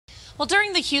Well,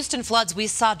 during the Houston floods, we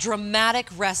saw dramatic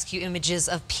rescue images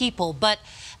of people, but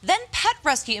then pet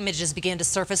rescue images began to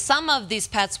surface. Some of these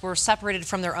pets were separated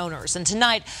from their owners. And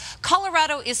tonight,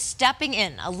 Colorado is stepping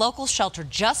in. A local shelter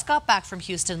just got back from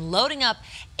Houston, loading up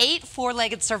 8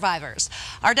 four-legged survivors.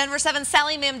 Our Denver 7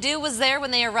 Sally Mamdou was there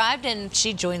when they arrived, and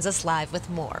she joins us live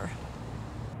with more.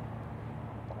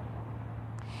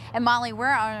 And Molly,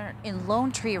 we're in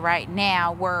Lone Tree right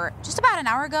now, where just about an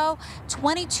hour ago,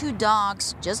 22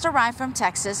 dogs just arrived from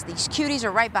Texas. These cuties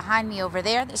are right behind me over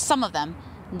there. There's some of them.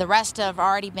 The rest have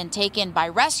already been taken by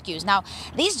rescues. Now,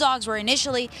 these dogs were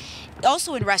initially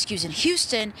also in rescues in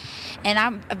Houston, and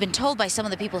I've been told by some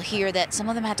of the people here that some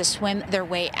of them had to swim their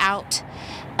way out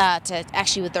to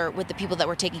actually with the people that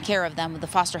were taking care of them, with the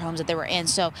foster homes that they were in.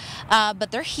 So,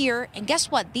 but they're here, and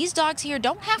guess what? These dogs here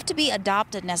don't have to be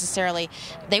adopted necessarily.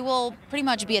 They will pretty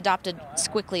much be adopted as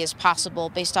quickly as possible,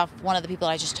 based off one of the people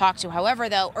I just talked to. However,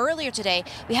 though, earlier today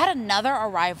we had another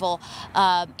arrival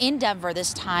in Denver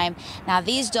this time. Now,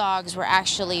 these dogs were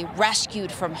actually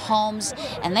rescued from homes,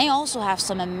 and they also have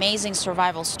some amazing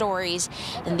survival stories,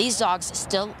 and these dogs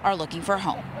still are looking for a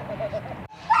home.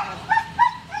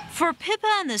 For Pippa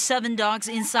and the 7 dogs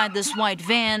inside this white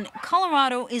van,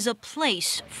 Colorado is a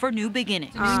place for new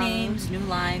beginnings. New names, new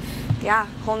life. Yeah,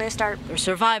 whole new start. They're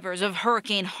survivors of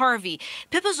Hurricane Harvey.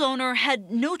 Pippa's owner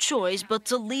had no choice but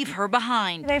to leave her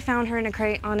behind. They found her in a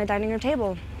crate on a dining room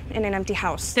table in an empty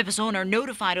house. Pippa's owner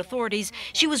notified authorities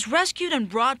she was rescued and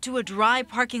brought to a dry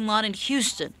parking lot in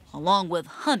Houston, along with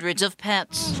hundreds of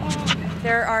pets.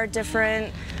 There are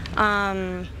different,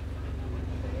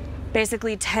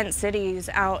 basically tent cities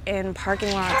out in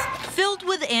parking lots, filled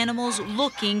with animals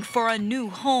looking for a new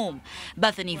home.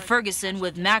 Bethany Ferguson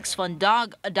with MaxFund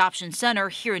Dog Adoption Center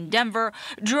here in Denver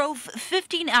drove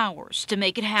 15 hours to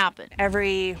make it happen.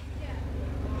 Every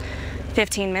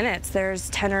 15 minutes, there's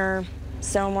 10 or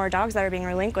so more dogs that are being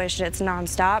relinquished. It's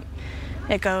nonstop.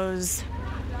 It goes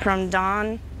from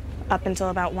dawn up until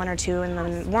about 1 or 2 in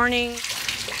the morning.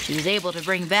 She was able to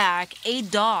bring back 8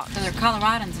 dogs. So they're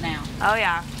Coloradans now. Oh,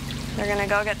 yeah. They're going to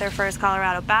go get their first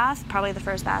Colorado bath, probably the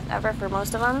first bath ever for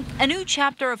most of them. A new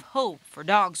chapter of hope for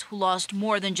dogs who lost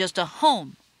more than just a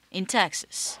home in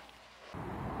Texas.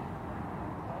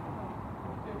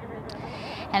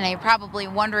 And you're probably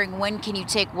wondering, when can you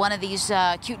take one of these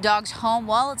cute dogs home?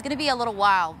 Well, it's going to be a little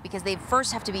while, because they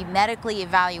first have to be medically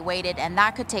evaluated, and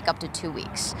that could take up to 2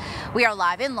 weeks. We are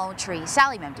live in Lone Tree.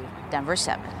 Sally Mamdou, Denver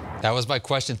 7. That was my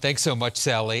question. Thanks so much,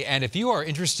 Sally. And if you are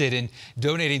interested in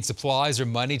donating supplies or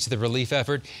money to the relief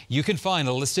effort, you can find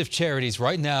a list of charities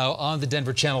right now on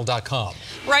thedenverchannel.com.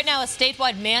 Right now, a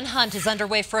statewide manhunt is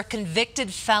underway for a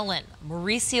convicted felon.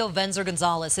 Mauricio Venzer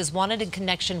Gonzalez is wanted in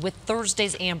connection with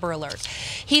Thursday's Amber Alert.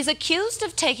 He's accused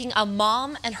of taking a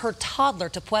mom and her toddler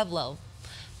to Pueblo.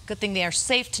 Good thing they are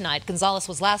safe tonight. Gonzalez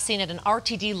was last seen at an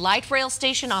RTD light rail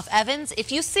station off Evans.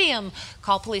 If you see him,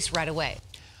 call police right away.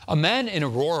 A man in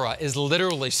Aurora is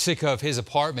literally sick of his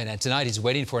apartment, and tonight he's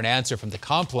waiting for an answer from the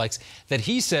complex that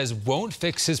he says won't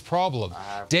fix his problem.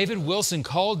 David Wilson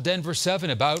called Denver 7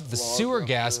 about the sewer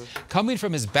gas coming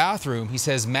from his bathroom. He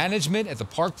says management at the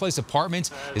Park Place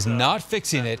Apartments is not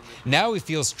fixing it. Now he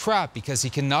feels trapped because he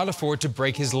cannot afford to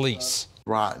break his lease.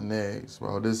 Rotten eggs,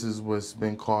 bro. This is what's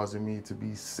been causing me to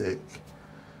be sick.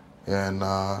 And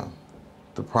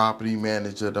the property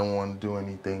manager don't want to do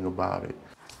anything about it.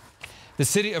 The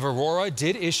city of Aurora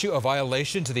did issue a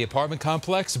violation to the apartment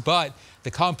complex, but the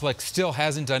complex still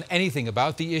hasn't done anything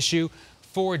about the issue.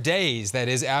 4 days, that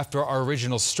is, after our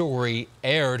original story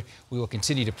aired. We will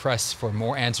continue to press for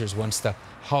more answers once the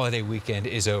holiday weekend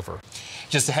is over.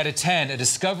 Just ahead of 10, a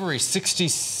discovery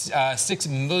 66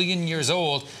 million years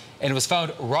old, and it was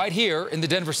found right here in the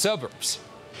Denver suburbs.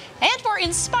 And we're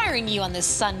inspiring you on this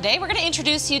Sunday. We're going to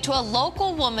introduce you to a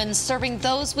local woman serving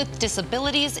those with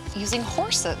disabilities using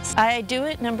horses. I do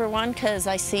it, number one, because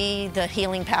I see the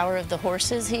healing power of the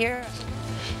horses here.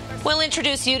 We'll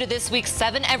introduce you to this week's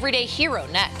 7 Everyday Hero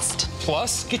next.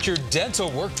 Plus, get your dental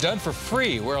work done for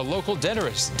free, where a local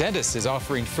dentist is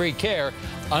offering free care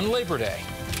on Labor Day.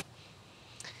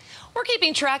 We're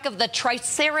keeping track of the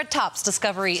Triceratops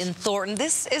discovery in Thornton.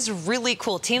 This is really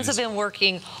cool. Teams have been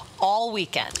working all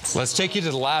weekend. Let's take you to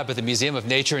the lab at the Museum of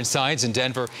Nature and Science in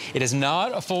Denver. It is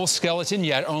not a full skeleton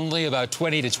yet, only about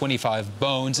 20 to 25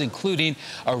 bones, including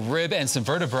a rib and some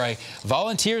vertebrae.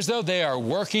 Volunteers, though, they are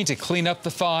working to clean up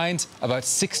the finds, about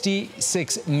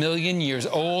 66 million years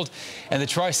old, and the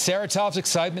Triceratops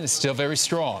excitement is still very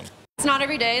strong. It's not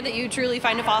every day that you truly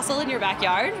find a fossil in your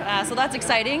backyard, so that's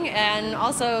exciting. And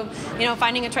also,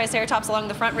 finding a Triceratops along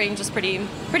the Front Range is pretty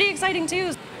exciting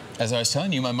too. As I was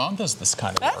telling you, my mom does this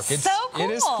kind of work. That's so cool.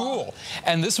 It is cool.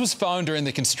 And this was found during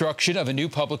the construction of a new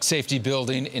public safety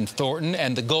building in Thornton,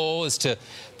 and the goal is to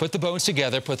put the bones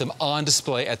together, put them on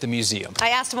display at the museum. I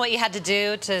asked him what you had to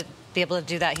do to be able to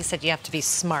do that. He said you have to be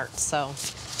smart, so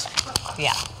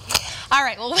yeah. All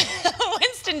right, well,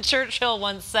 Winston Churchill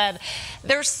once said,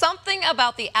 there's something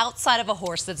about the outside of a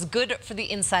horse that's good for the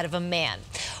inside of a man.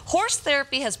 Horse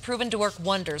therapy has proven to work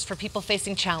wonders for people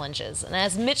facing challenges. And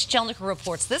as Mitch Jelniker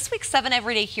reports, this week's 7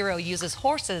 Everyday Hero uses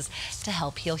horses to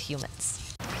help heal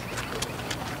humans.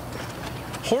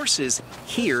 Horses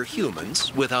hear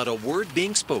humans without a word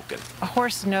being spoken. A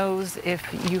horse knows if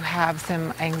you have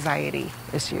some anxiety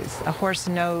issues. A horse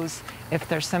knows if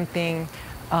there's something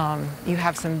you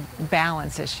have some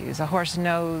balance issues. A horse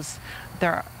knows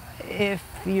if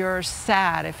you're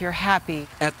sad, if you're happy.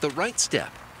 At the right step,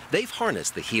 they've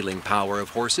harnessed the healing power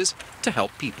of horses to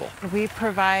help people. We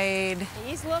provide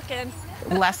He's looking.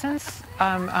 lessons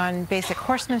on basic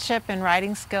horsemanship and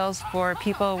riding skills for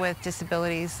people with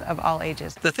disabilities of all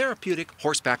ages. The therapeutic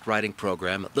horseback riding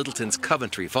program at Littleton's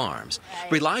Coventry Farms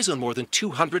relies on more than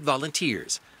 200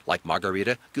 volunteers, like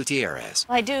Margarita Gutierrez.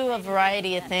 I do a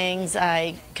variety of things.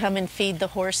 I come and feed the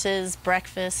horses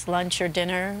breakfast, lunch, or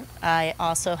dinner. I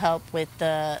also help with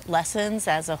the lessons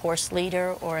as a horse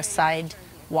leader or a side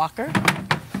walker.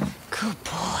 Good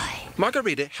boy.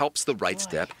 Margarita helps the Right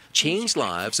Step change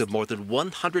lives of more than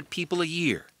 100 people a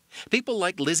year. People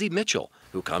like Lizzie Mitchell,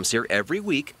 who comes here every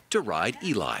week to ride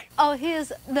Eli. Oh, he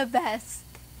is the best.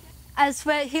 I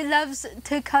swear he loves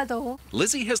to cuddle.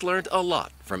 Lizzie has learned a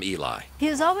lot from Eli.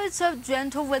 He's always so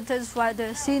gentle with his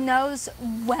riders. He knows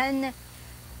when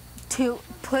to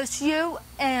push you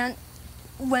and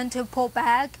when to pull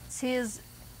back. He's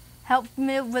helped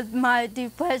me with my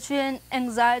depression,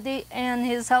 anxiety, and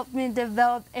he's helped me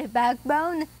develop a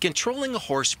backbone. Controlling a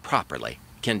horse properly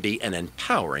can be an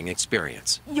empowering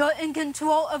experience. You're in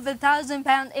control of a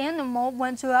 1,000-pound animal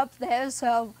once you're up there,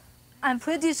 so I'm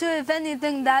pretty sure, if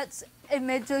anything, that's a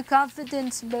major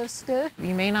confidence booster.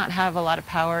 You may not have a lot of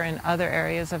power in other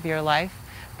areas of your life,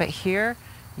 but here,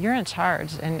 you're in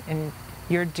charge and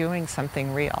you're doing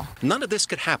something real. None of this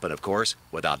could happen, of course,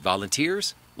 without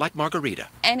volunteers like Margarita.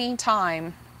 Any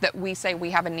time that we say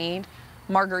we have a need,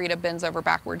 Margarita bends over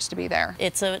backwards to be there.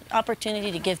 It's an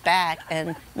opportunity to give back,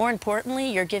 and more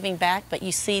importantly, you're giving back, but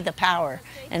you see the power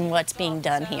in what's being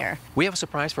done here. We have a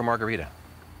surprise for Margarita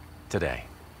today.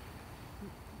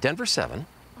 Denver 7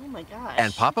 my gosh.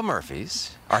 and Papa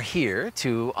Murphy's are here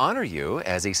to honor you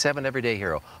as a 7 Everyday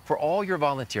Hero for all your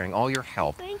volunteering, all your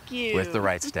help Thank you. with the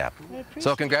Right Step.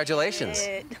 So congratulations.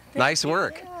 Nice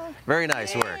work. Very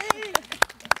nice work.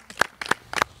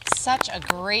 Such a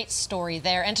great story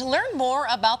there. And to learn more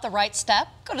about the Right Step,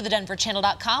 go to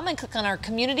thedenverchannel.com and click on our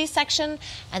community section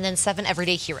and then 7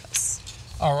 Everyday Heroes.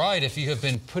 All right, if you have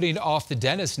been putting off the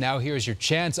dentist, now here's your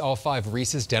chance. All 5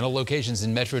 Reese's dental locations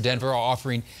in Metro Denver are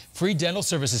offering free dental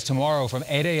services tomorrow from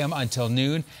 8 a.m. until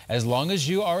noon. As long as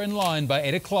you are in line by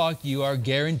 8 o'clock, you are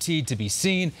guaranteed to be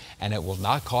seen, and it will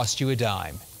not cost you a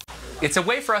dime. It's a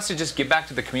way for us to just give back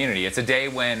to the community. It's a day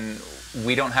when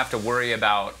we don't have to worry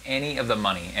about any of the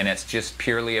money, and it's just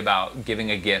purely about giving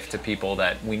a gift to people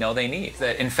that we know they need.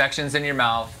 The infections in your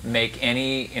mouth make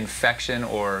any infection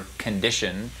or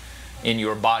condition in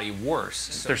your body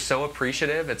worse. They're so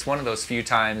appreciative. It's one of those few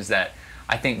times that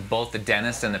I think both the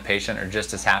dentist and the patient are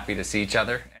just as happy to see each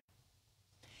other.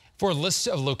 For a list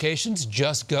of locations,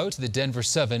 just go to the Denver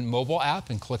 7 mobile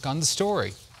app and click on the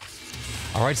story.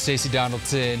 All right, Stacey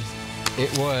Donaldson,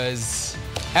 it was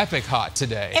epic hot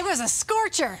today. It was a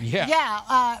scorcher. Yeah.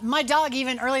 Yeah. My dog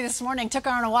even early this morning took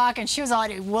her on a walk and she was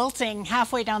already wilting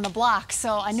halfway down the block.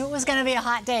 So I knew it was going to be a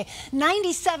hot day.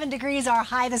 97 degrees our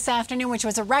high this afternoon, which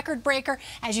was a record breaker.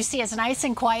 As you see, it's nice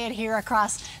and quiet here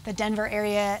across the Denver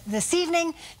area this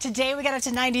evening. Today we got up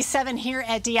to 97 here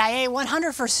at DIA,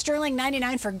 100 for Sterling,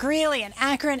 99 for Greeley and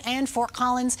Akron and Fort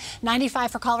Collins,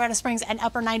 95 for Colorado Springs, and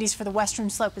upper 90s for the Western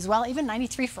Slope as well, even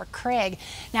 93 for Craig.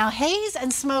 Now, haze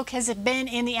and smoke has been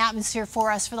in the atmosphere for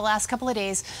us for the last couple of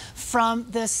days from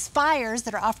the fires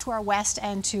that are off to our west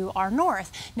and to our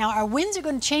north. Now, our winds are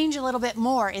going to change a little bit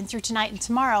more in through tonight and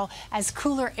tomorrow as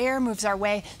cooler air moves our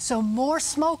way, so more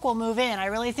smoke will move in. I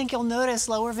really think you'll notice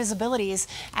lower visibilities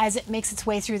as it makes its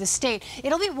way through the state.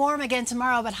 It'll be warm again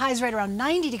tomorrow, but highs right around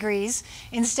 90 degrees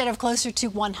instead of closer to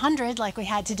 100 like we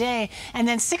had today. And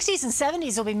then 60s and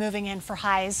 70s will be moving in for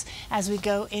highs as we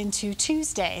go into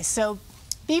Tuesday. So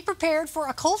be prepared for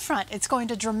a cold front. It's going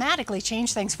to dramatically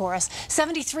change things for us.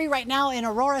 73 right now in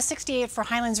Aurora, 68 for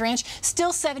Highlands Ranch,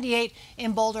 still 78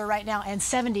 in Boulder right now, and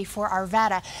 70 for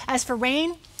Arvada. As for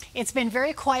rain, It's been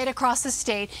very quiet across the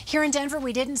state. Here in Denver,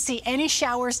 we didn't see any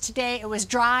showers today. It was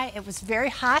dry. It was very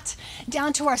hot.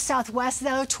 Down to our southwest,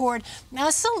 though, toward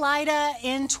Salida,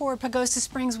 in toward Pagosa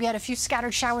Springs, we had a few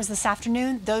scattered showers this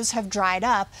afternoon. Those have dried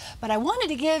up. But I wanted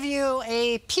to give you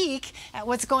a peek at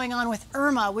what's going on with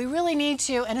Irma. We really need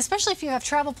to, and especially if you have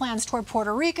travel plans toward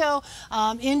Puerto Rico,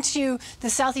 into the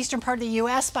southeastern part of the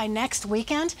U.S. by next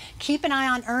weekend, keep an eye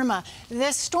on Irma.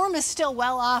 This storm is still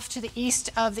well off to the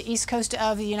east coast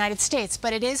of the United States,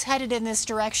 but it is headed in this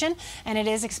direction, and it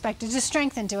is expected to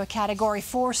strengthen to a Category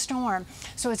 4 storm.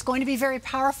 So it's going to be very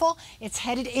powerful. It's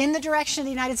headed in the direction of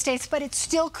the United States, but it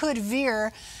still could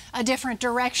veer a different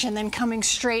direction than coming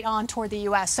straight on toward the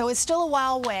U.S. So it's still a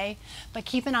while away, but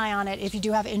keep an eye on it if you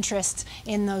do have interest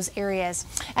in those areas.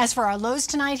 As for our lows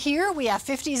tonight here, we have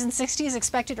 50s and 60s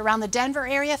expected around the Denver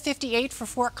area, 58 for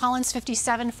Fort Collins,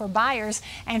 57 for Byers,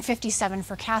 and 57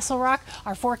 for Castle Rock.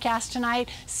 Our forecast tonight,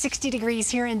 60 degrees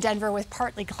here in Denver with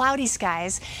partly cloudy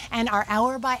skies, and our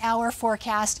hour-by-hour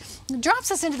forecast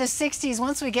drops us into the 60s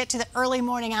once we get to the early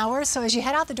morning hours. So as you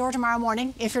head out the door tomorrow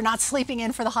morning, if you're not sleeping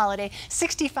in for the holiday,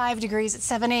 65 degrees at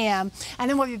 7 a.m. And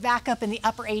then we'll be back up in the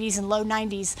upper 80s and low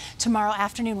 90s tomorrow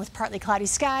afternoon with partly cloudy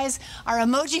skies. Our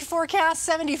emoji forecast,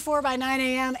 74 by 9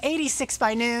 a.m., 86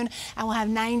 by noon, and we'll have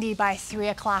 90 by 3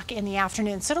 o'clock in the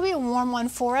afternoon. So it'll be a warm one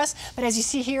for us. But as you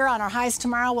see here on our highs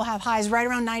tomorrow, we'll have highs right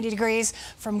around 90 degrees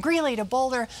from Greeley to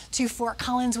Boulder to Fort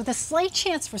Collins with a slight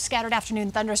chance for scattered afternoon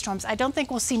thunderstorms. I don't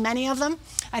think we'll see many of them.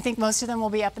 I think most of them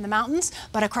will be up in the mountains,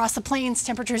 but across the plains,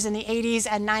 temperatures in the 80s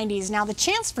and 90s. Now the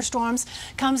chance for storms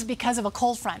comes because of a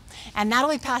cold front, and that'll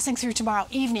be passing through tomorrow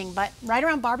evening, but right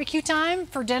around barbecue time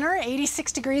for dinner,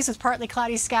 86 degrees with partly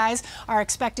cloudy skies, our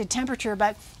expected temperature.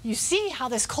 But you see how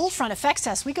this cold front affects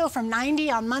us. We go from 90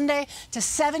 on Monday to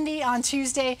 70 on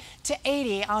Tuesday to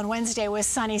 80 on Wednesday with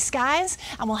sunny skies,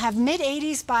 and we'll have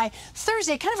mid-80s by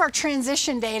Thursday, kind of our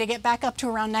transition day to get back up to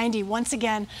around 90 once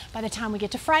again by the time we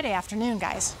get to Friday afternoon,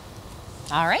 guys.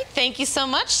 All right, thank you so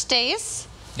much, Stace.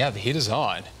 Yeah, the heat is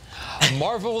on.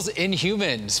 Marvel's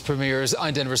Inhumans premieres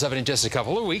on Denver 7 in just a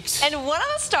couple of weeks. And one of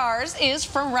the stars is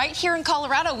from right here in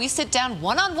Colorado. We sit down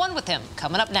one-on-one with him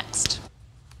coming up next.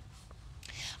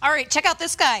 All right, check out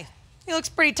this guy. He looks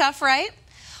pretty tough, right?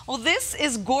 Well, this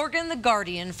is Gorgon the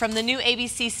Guardian from the new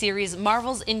ABC series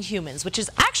Marvel's Inhumans, which is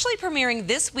actually premiering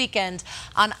this weekend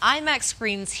on IMAX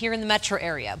screens here in the metro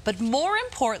area. But more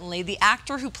importantly, the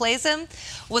actor who plays him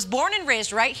was born and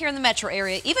raised right here in the metro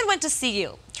area, even went to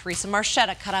CU. Teresa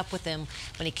Marchetta caught up with him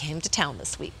when he came to town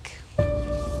this week.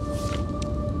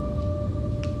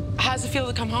 How does it feel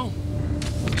to come home?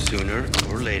 Sooner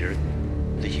or later,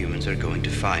 the humans are going to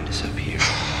find us up here.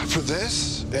 For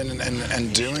this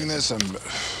and doing this,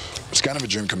 it's kind of a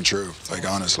dream come true, like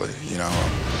honestly, you know.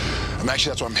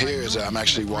 That's why I'm here, is I'm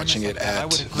actually watching it at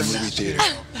the movie theater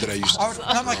that I used to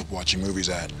love watching movies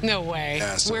at. No way.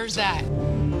 Yeah, so, where's that?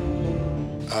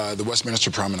 The Westminster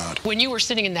Promenade. When you were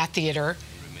sitting in that theater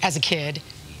as a kid,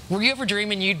 were you ever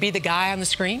dreaming you'd be the guy on the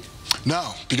screen?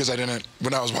 No, because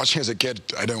when I was watching as a kid,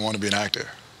 I didn't want to be an actor.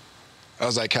 I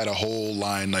was like, had a whole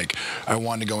line, like, I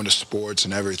wanted to go into sports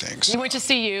and everything. So. You went to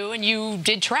CU and you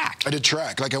did track. I did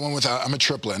track. Like, I went with, I'm a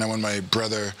triplet, and I went with my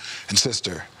brother and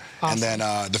sister. Awesome. And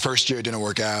then the first year it didn't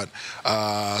work out,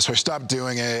 so I stopped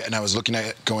doing it, and I was looking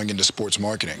at going into sports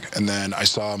marketing. And then I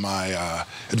saw my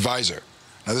advisor.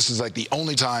 Now, this is like the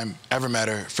only time I ever met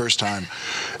her, first time.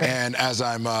 And as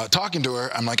I'm talking to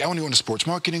her, I'm like, I want to go into sports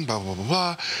marketing, blah, blah, blah,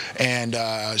 blah.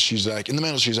 And she's like, in the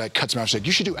middle, she's like, cuts me off. She's like,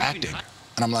 you should do acting.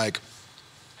 And I'm like,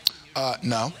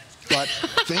 no, but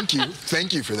thank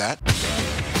you for that.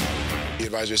 The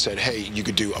advisor said, hey, you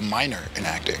could do a minor in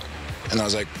acting. And I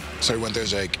was like, so I went there,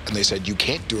 and they said, you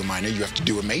can't do a minor, you have to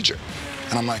do a major.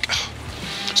 And I'm like, oh.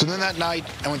 So then that night,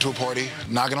 I went to a party,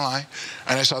 not gonna lie,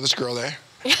 and I saw this girl there.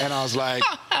 And I was like,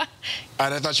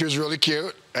 and I thought she was really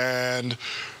cute. And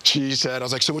she said, I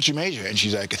was like, so what's your major? And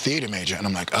she's like, a theater major. And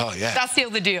I'm like, oh, yeah. That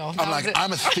sealed the deal. I'm like,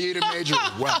 I'm a theater major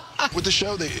as well. With the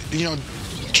show, you know,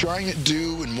 trying to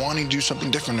do and wanting to do something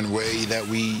different in a way that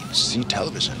we see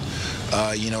television.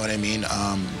 You know what I mean?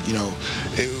 You know,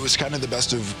 it was kind of the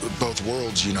best of both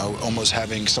worlds, you know, almost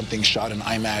having something shot in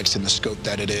IMAX in the scope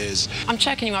that it is. I'm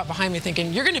checking you out behind me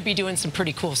thinking, you're going to be doing some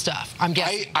pretty cool stuff, I'm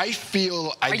guessing. I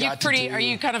feel I got to do... Are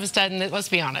you kind of a stud in it? Let's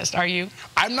be honest, are you?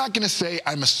 I'm not going to say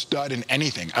I'm a stud in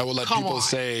anything. I will let people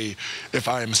say if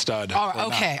I am a stud all right,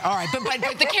 okay, all right. But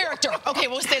the character. Okay,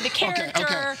 we'll say the character.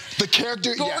 Okay. The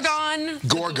character, Gorgon. Yes.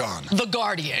 Gorgon. The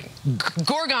Guardian.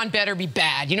 Gorgon better be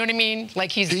bad. You know what I mean?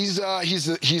 Like he's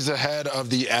the head of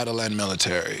the Adelan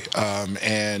military,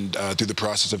 and through the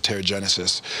process of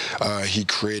pterogenesis, he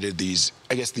created these,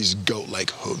 I guess, these goat-like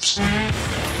hooves.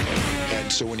 And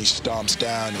And so when he stomps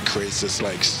down, it creates this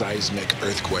like seismic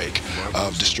earthquake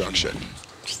of destruction.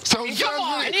 So come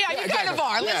on, yeah, you kind of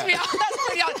are. Let's be honest. That's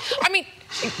pretty honest. I mean,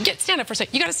 stand up for a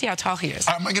second. You got to see how tall he is.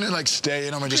 Am I gonna like stay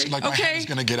and I'm just like my hand's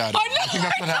gonna get out of it? I think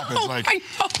that's what happens. Like,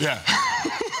 yeah.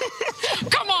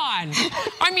 Come on.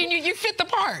 I mean, you fit the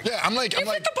part. Yeah, I'm like, fit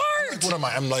the part. What am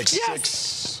I? I'm like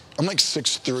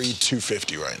 6'3",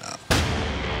 250 right now.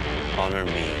 Honor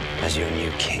me as your new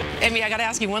king. Amy, I got to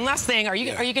ask you one last thing. Are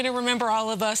you going to remember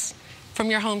all of us from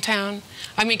your hometown?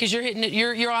 I mean, because you're hitting it.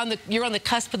 You're on the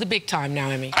cusp of the big time now,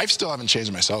 Amy. I still haven't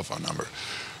changed my cell phone number.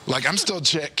 Like, I'm still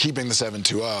keeping the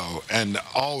 720, and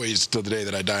always till the day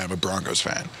that I die, I'm a Broncos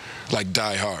fan, like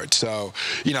die hard. So,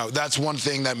 you know, that's one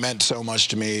thing that meant so much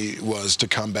to me, was to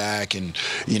come back and,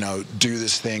 you know, do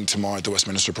this thing tomorrow at the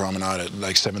Westminster Promenade at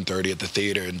like 7:30 at the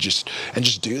theater, and just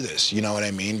do this. You know what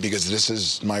I mean? Because this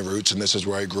is my roots, and this is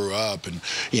where I grew up, and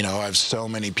you know, I have so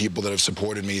many people that have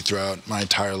supported me throughout my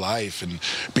entire life, and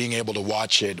being able to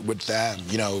watch it with them,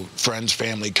 you know, friends,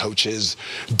 family, coaches,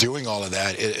 doing all of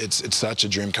that, it's such a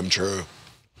dream come true.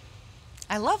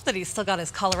 I love that he's still got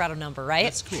his Colorado number, right?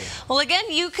 That's cool. Well, again,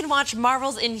 you can watch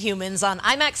Marvel's Inhumans on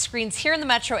IMAX screens here in the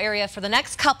metro area for the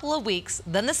next couple of weeks.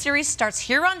 Then the series starts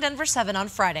here on Denver 7 on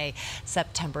Friday,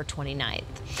 September 29th.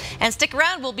 And stick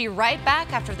around. We'll be right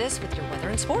back after this with your weather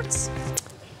and sports.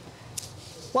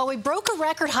 Well, we broke a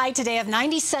record high today of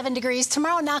 97 degrees.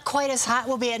 Tomorrow, not quite as hot.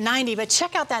 We'll be at 90, but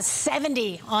check out that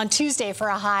 70 on Tuesday for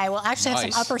a high. We'll actually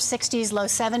have some upper 60s, low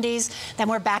 70s. Then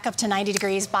we're back up to 90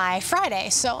 degrees by Friday.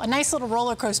 So a nice little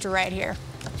roller coaster ride here.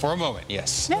 For a moment,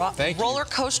 yes. Yeah. Thank you. Roller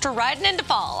coaster riding into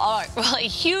fall. All right, well, a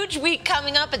huge week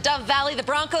coming up at Dove Valley. The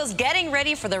Broncos getting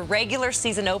ready for the regular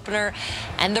season opener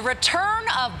and the return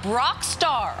of Brock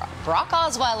star. Brock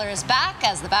Osweiler is back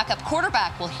as the backup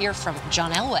quarterback. We'll hear from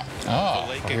John Elway. Oh,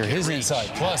 we'll hear his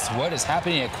insight. Plus, what is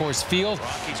happening at Coors Field?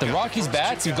 The Rockies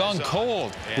bats have gone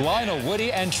cold. Lionel,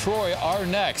 Woody, and Troy are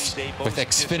next with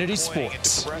Xfinity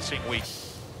Sports.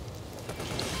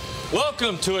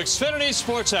 Welcome to Xfinity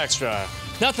Sports Extra.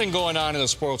 Nothing going on in the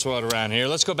sports world around here.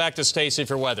 Let's go back to Stacy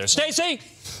for weather. Stacy!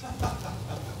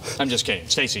 I'm just kidding.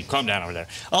 Stacy, calm down over there.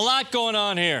 A lot going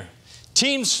on here.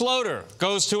 Team Sloter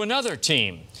goes to another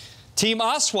team. Team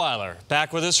Osweiler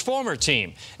back with his former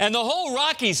team. And the whole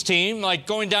Rockies team, like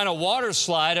going down a water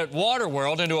slide at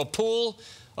Waterworld into a pool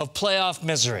of playoff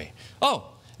misery. Oh,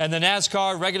 and the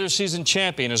NASCAR regular season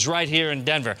champion is right here in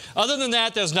Denver. Other than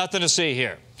that, there's nothing to see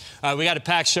here. We got a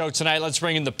packed show tonight. Let's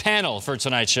bring in the panel for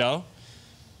tonight's show.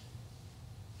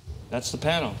 That's the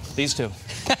panel, these two.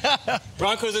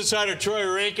 Broncos insider Troy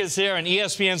Rink is here, and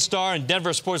ESPN star and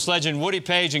Denver sports legend Woody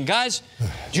Page. And guys,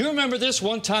 do you remember this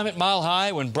one time at Mile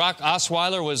High when Brock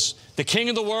Osweiler was the king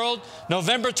of the world?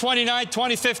 November 29,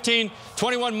 2015,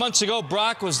 21 months ago,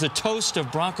 Brock was the toast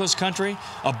of Broncos country.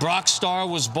 A Brock star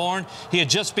was born. He had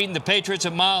just beaten the Patriots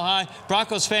at Mile High.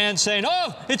 Broncos fans saying,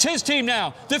 oh, it's his team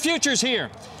now. The future's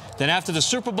here. Then after the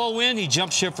Super Bowl win, he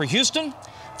jumped ship for Houston.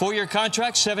 4-year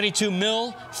contract, $72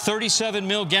 million, $37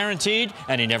 million guaranteed,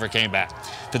 and he never came back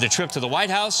for the trip to the White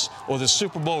House or the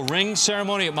Super Bowl ring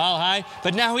ceremony at Mile High.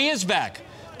 But now he is back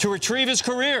to retrieve his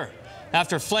career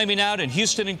after flaming out in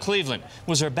Houston and Cleveland.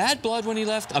 Was there bad blood when he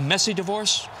left? A messy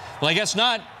divorce? Well, I guess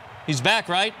not. He's back,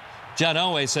 right? John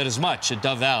Elway said as much at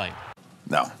Dove Valley.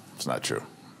 No, it's not true.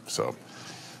 So,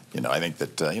 you know, I think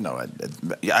that,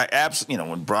 you know,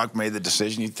 when Brock made the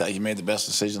decision, he made the best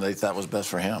decision that he thought was best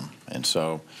for him. And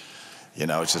so, you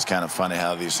know, it's just kind of funny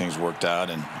how these things worked out,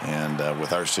 and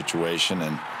with our situation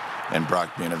and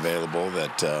Brock being available,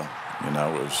 that, you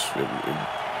know, it's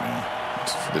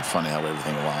a bit funny how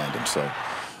everything aligned. And so,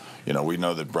 you know, we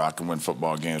know that Brock can win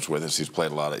football games with us. He's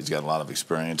played he's got a lot of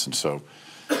experience. And so,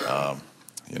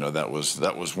 you know, that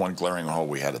was one glaring hole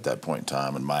we had at that point in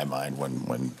time in my mind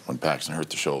when Paxton hurt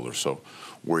the shoulder. So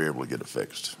we're able to get it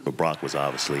fixed. But Brock was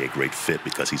obviously a great fit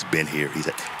because he's been here.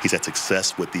 He's had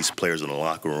success with these players in the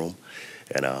locker room,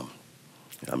 and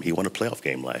he won a playoff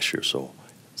game last year. So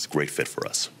it's a great fit for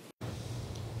us.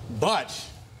 But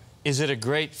is it a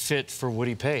great fit for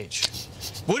Woody Page?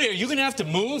 Woody, are you going to have to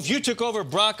move? You took over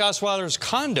Brock Osweiler's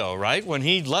condo, right, when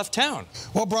he left town.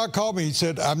 Well, Brock called me. He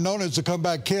said, I'm known as the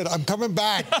comeback kid. I'm coming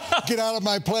back. Get out of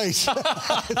my place. Get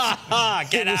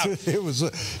out. It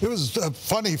was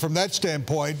funny from that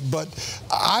standpoint, but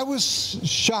I was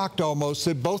shocked almost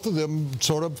that both of them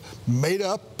sort of made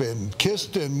up and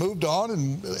kissed and moved on,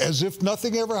 and as if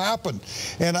nothing ever happened.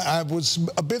 And I was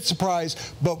a bit surprised,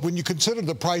 but when you consider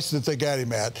the price that they got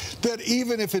him at, that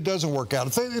even if it doesn't work out,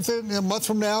 if they in a month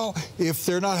from now, if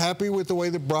they're not happy with the way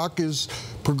that Brock is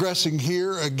progressing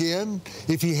here again.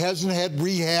 If he hasn't had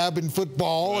rehab in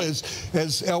football, as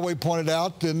Elway pointed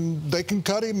out, then they can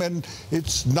cut him, and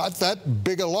it's not that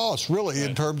big a loss, really,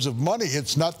 in terms of money.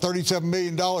 It's not $37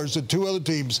 million that two other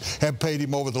teams have paid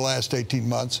him over the last 18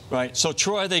 months. Right. So,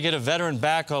 Troy, they get a veteran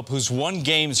backup who's won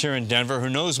games here in Denver, who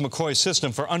knows McCoy's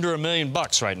system for under $1 million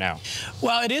right now.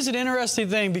 Well, it is an interesting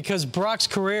thing because Brock's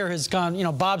career has gone,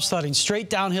 bobsledding straight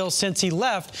downhill since he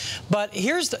left. But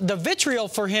here's the vitriol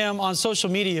for him on social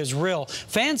media is real.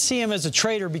 Fans see him as a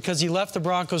traitor because he left the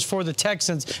Broncos for the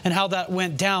Texans and how that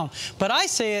went down. But I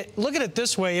say it, look at it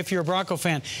this way if you're a Bronco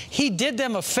fan. He did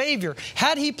them a favor.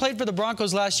 Had he played for the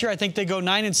Broncos last year, I think they go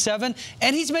 9-7,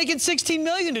 and he's making $16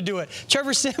 million to do it.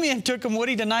 Trevor Siemian took him,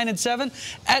 Woody, to 9-7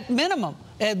 at minimum.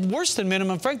 At worse than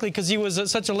minimum, frankly, because he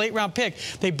was such a late-round pick.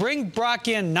 They bring Brock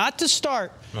in not to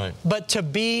start, but to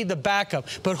be the backup.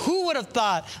 But who would have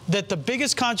thought that the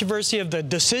biggest controversy of the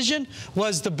decision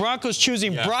was the Broncos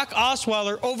choosing Brock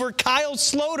Osweiler over Kyle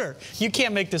Sloter? You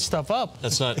can't make this stuff up.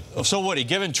 That's not. So, Woody,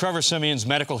 given Trevor Siemian's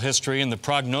medical history and the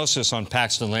prognosis on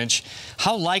Paxton Lynch,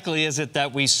 how likely is it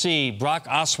that we see Brock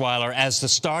Osweiler as the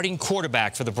starting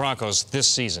quarterback for the Broncos this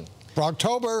season?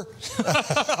 October.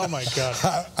 Oh, my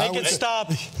God. Make it stop.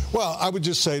 Well, I would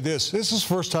just say this. This is the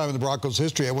first time in the Broncos'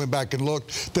 history, I went back and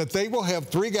looked, that they will have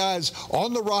 3 guys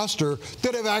on the roster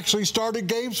that have actually started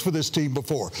games for this team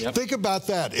before. Think about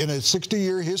that. In a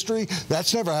 60-year history,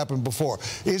 that's never happened before.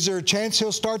 Is there a chance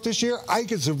he'll start this year? I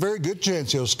think it's a very good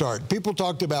chance he'll start. People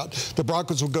talked about the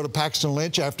Broncos will go to Paxton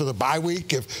Lynch after the bye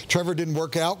week if Trevor didn't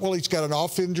work out. Well, he's got an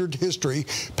off-injured history.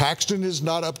 Paxton is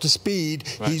not up to speed.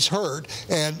 He's hurt.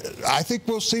 And I think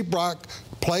we'll see Brock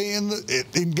play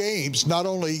in games, not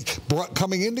only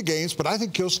coming into games, but I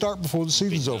think he'll start before the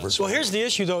season's over. Well, here's the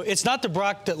issue, though. It's not the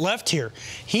Brock that left here.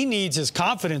 He needs his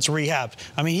confidence rehabbed.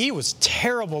 I mean, he was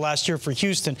terrible last year for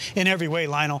Houston in every way,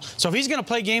 Lionel. So if he's going to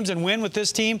play games and win with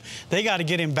this team, they got to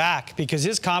get him back because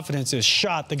his confidence is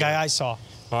shot, the guy I saw.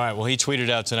 All right, well, he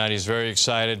tweeted out tonight he's very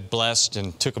excited, blessed,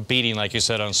 and took a beating, like you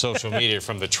said, on social media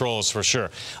from the trolls for sure.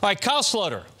 All right, Kyle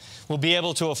Sloter will be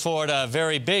able to afford a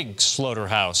very big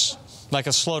slaughterhouse, like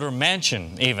a slaughter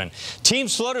mansion even. Team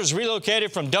Slaughter's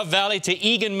relocated from Dove Valley to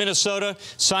Eagan, Minnesota,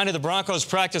 signed to the Broncos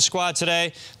practice squad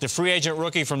today. The free agent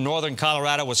rookie from northern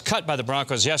Colorado was cut by the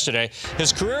Broncos yesterday.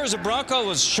 His career as a Bronco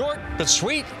was short but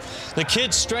sweet. The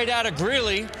kid straight out of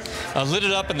Greeley lit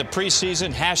it up in the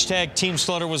preseason. Hashtag Team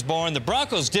Slaughter was born. The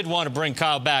Broncos did want to bring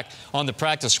Kyle back on the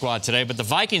practice squad today, but the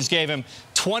Vikings gave him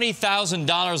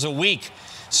 $20,000 a week.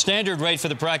 Standard rate for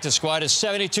the practice squad is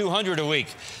 $7,200 a week.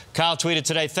 Kyle tweeted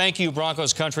today, "Thank you,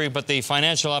 Broncos country, but the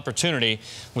financial opportunity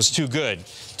was too good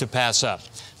to pass up."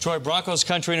 Troy, Broncos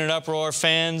country in an uproar.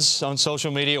 Fans on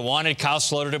social media wanted Kyle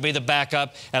Sloter to be the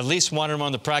backup, at least wanted him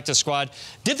on the practice squad.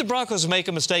 Did the Broncos make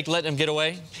a mistake letting him get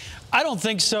away? I don't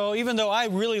think so, even though I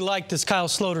really like this Kyle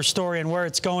Sloter story and where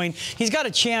it's going. He's got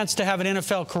a chance to have an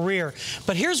NFL career.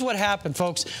 But here's what happened,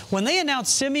 folks. When they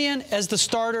announced Siemian as the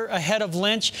starter ahead of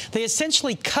Lynch, they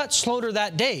essentially cut Sloter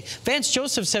that day. Vance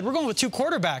Joseph said, we're going with 2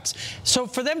 quarterbacks. So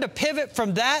for them to pivot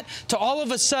from that to all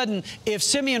of a sudden, if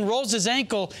Siemian rolls his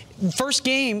ankle first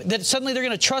game, that suddenly they're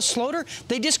going to trust Sloter,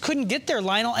 they just couldn't get there,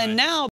 Lionel. And now